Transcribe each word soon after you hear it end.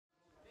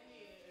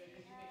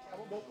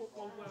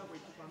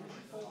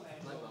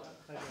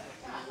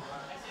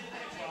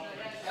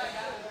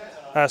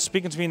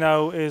Speaking to me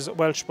now is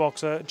Welsh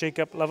boxer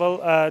Jacob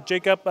Lovell.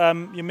 Jacob,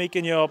 you're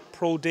making your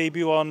pro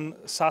debut on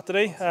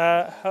Saturday.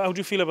 How do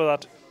you feel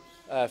about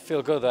that?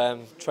 Feel good.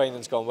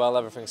 Training's gone well,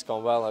 everything's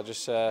gone well. I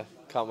just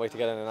can't wait to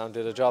get in and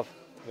do the job,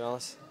 to be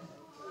honest.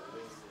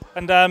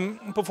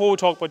 And before we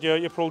talk about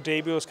your pro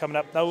debuts coming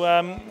up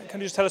now, can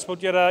you just tell us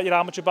about your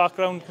amateur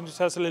background? Can you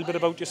tell us a little bit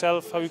about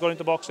yourself, how you got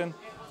into boxing?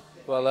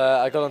 Well,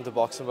 I got into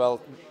boxing,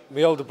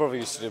 my older brother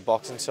used to do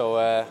boxing, so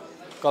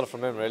got it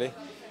from him really.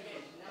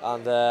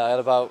 And I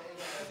had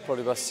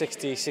probably about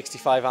 60,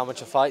 65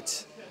 amateur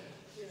fights.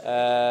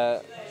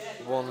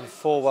 Won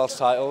 4 Welsh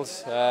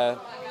titles,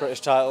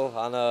 British title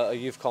and a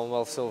Youth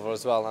Commonwealth silver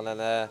as well. And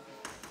then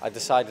I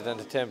decided then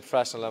to turn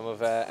professional then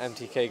with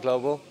MTK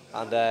Global,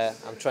 and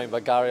I'm trained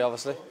by Gary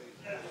obviously.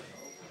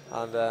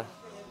 And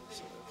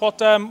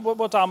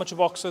what amateur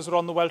boxers were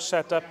on the Welsh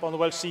setup, on the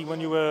Welsh scene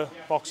when you were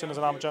boxing as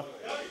an amateur?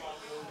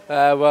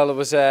 Well, it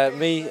was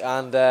me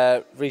and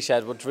Rhys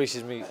Edwards. Rhys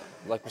is my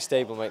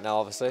stablemate now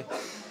obviously.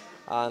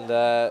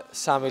 And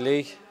Sammy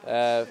Lee,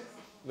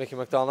 Mickey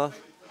McDonough,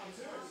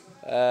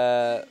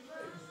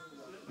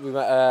 we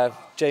met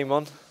Jay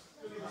Munn,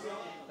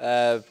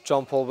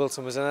 John Paul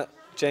Wilson was in it,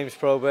 James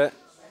Probert.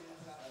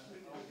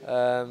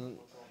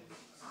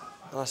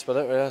 That's about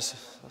it really. That's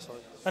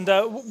and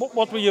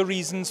what were your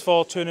reasons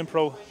for turning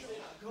pro?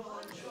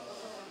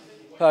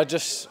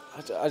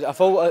 I've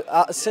always,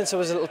 since I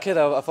was a little kid,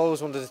 I've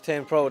always wanted to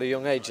turn pro at a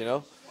young age, you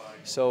know.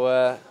 So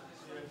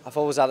I've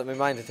always had it in my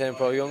mind to turn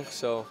pro young,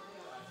 so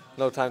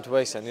no time to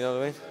waste then, you know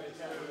what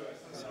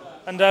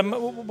I mean?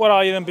 And what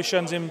are your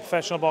ambitions in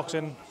professional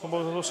boxing?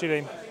 What's your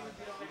aim?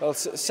 Well,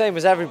 same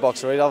as every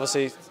boxer, really.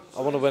 Obviously,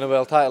 I want to win a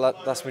world title.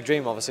 That's my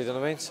dream, obviously, you know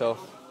what I mean? So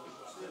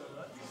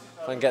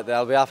if I can get there,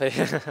 I'll be happy.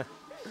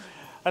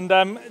 And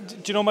do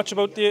you know much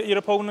about your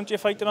opponent you're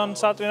fighting on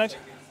Saturday night?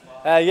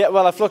 Yeah,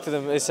 well, I've looked at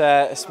him.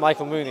 It's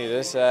Michael Mooney, it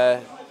is.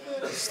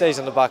 Stays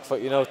on the back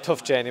foot, you know,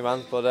 tough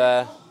journeyman,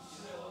 but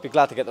be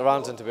glad to get the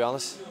rounds in, to be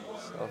honest.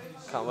 So,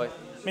 can't wait.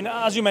 I mean,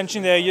 as you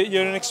mentioned there,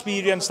 you're an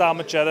experienced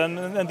amateur,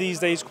 and these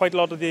days quite a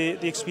lot of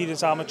the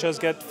experienced amateurs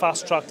get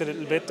fast-tracked a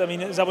little bit. I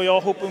mean, is that what you're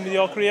hoping with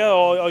your career,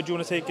 or do you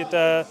want to take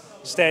it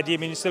steady? I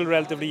mean, you're still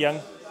relatively young.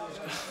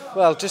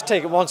 Well, just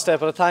take it one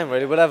step at a time,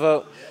 really.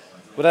 Whatever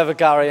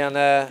Gary and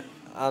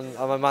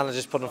my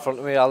managers put in front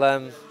of me,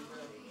 I'll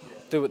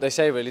do what they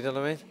say, really, do you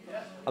know what I mean?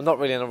 I'm not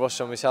really in a rush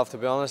on myself, to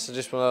be honest. I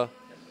just want to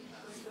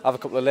have a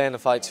couple of learning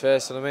fights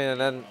first, you know what I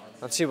mean,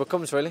 and see what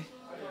comes, really.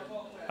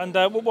 And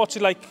what's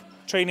it like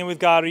training with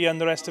Gary and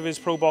the rest of his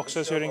pro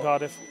boxers here in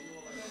Cardiff?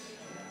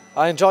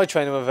 I enjoy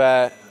training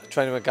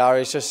with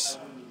Gary. It's just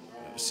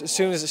as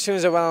soon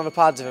as I went on the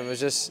pads with him, it was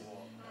just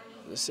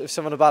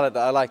something about it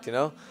that I liked, you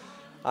know.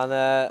 And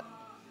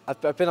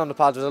I've been on the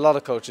pads with a lot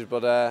of coaches,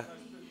 but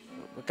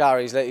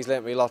Gary, he's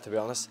learnt me a lot, to be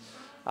honest.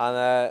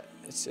 And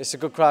it's a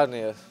good crowd in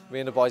here. Me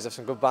and the boys have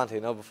some good banter,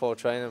 you know, before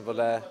training. But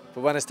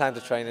when it's time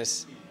to train,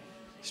 it's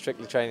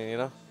strictly training, you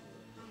know.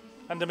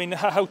 And I mean,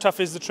 how tough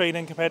is the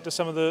training compared to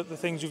some of the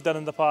things you've done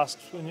in the past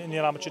in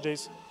your amateur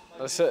days?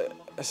 It's a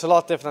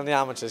lot different than the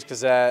amateurs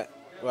because,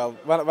 well,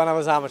 when I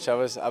was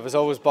amateur, I was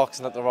always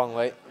boxing at the wrong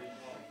weight.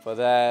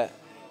 But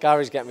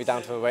Gary's getting me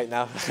down to a weight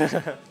now.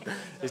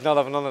 He's not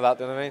having none of that,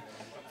 do you know what I mean?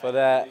 But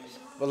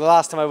well, the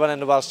last time I went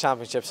in the Welsh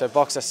Championships, I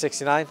boxed at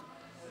 69,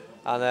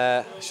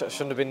 and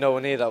shouldn't have been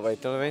nowhere near that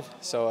weight, do you know what I mean?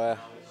 So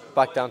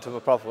back down to my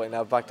proper weight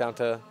now, back down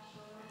to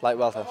light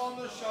welter.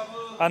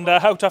 And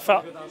how tough?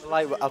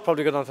 I'll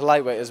probably go down to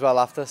lightweight as well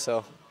after.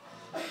 So.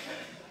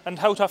 And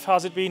how tough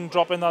has it been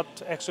dropping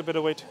that extra bit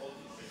of weight?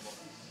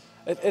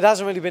 It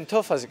hasn't really been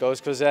tough as it goes,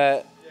 because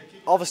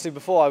obviously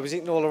before I was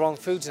eating all the wrong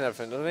foods and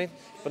everything, you know what I mean?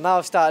 But now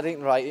I've started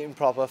eating right, eating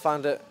proper.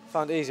 Found it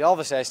easy.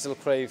 Obviously I still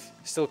crave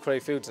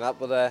foods and that,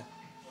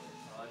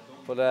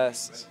 but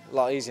it's a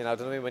lot easier now,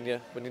 do you know what I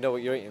mean? When you know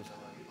what you're eating.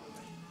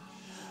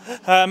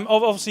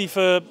 Obviously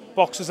for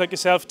boxers like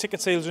yourself,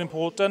 ticket sales are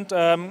important.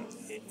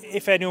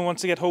 If anyone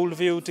wants to get hold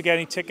of you to get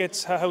any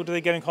tickets, how do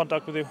they get in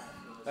contact with you?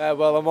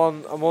 Well, I'm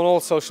on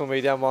all social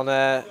media. I'm on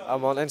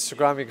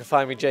Instagram. You can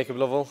find me Jacob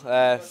Lovell,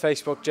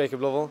 Facebook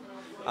Jacob Lovell,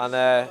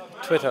 and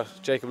Twitter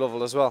Jacob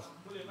Lovell as well.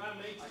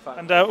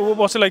 And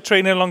what's it like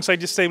training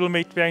alongside your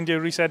stablemate behind you,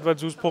 Rhys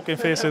Edwards, who's poking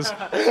faces?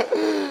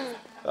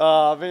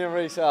 Oh, me and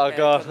Rhys. Oh, yeah,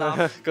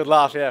 God, good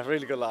laugh. Yeah,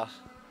 really good laugh.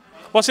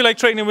 What's it like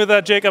training with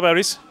Jacob,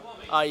 Rhys?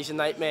 Oh, he's a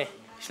nightmare.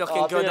 He's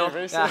looking good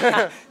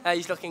though.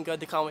 He's looking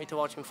good. I can't wait to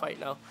watch him fight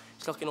now.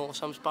 He's looking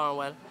awesome, sparring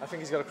well. I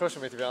think he's got a crush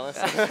on me, to be honest.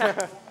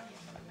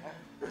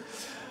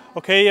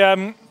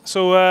 Okay,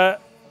 so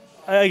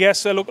I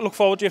guess look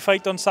forward to your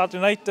fight on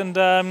Saturday night,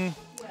 and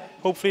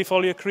hopefully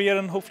follow your career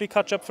and hopefully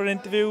catch up for an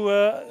interview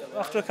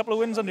after a couple of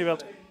wins under your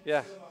belt.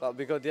 Yeah, that'll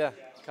be good, yeah.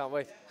 Can't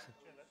wait.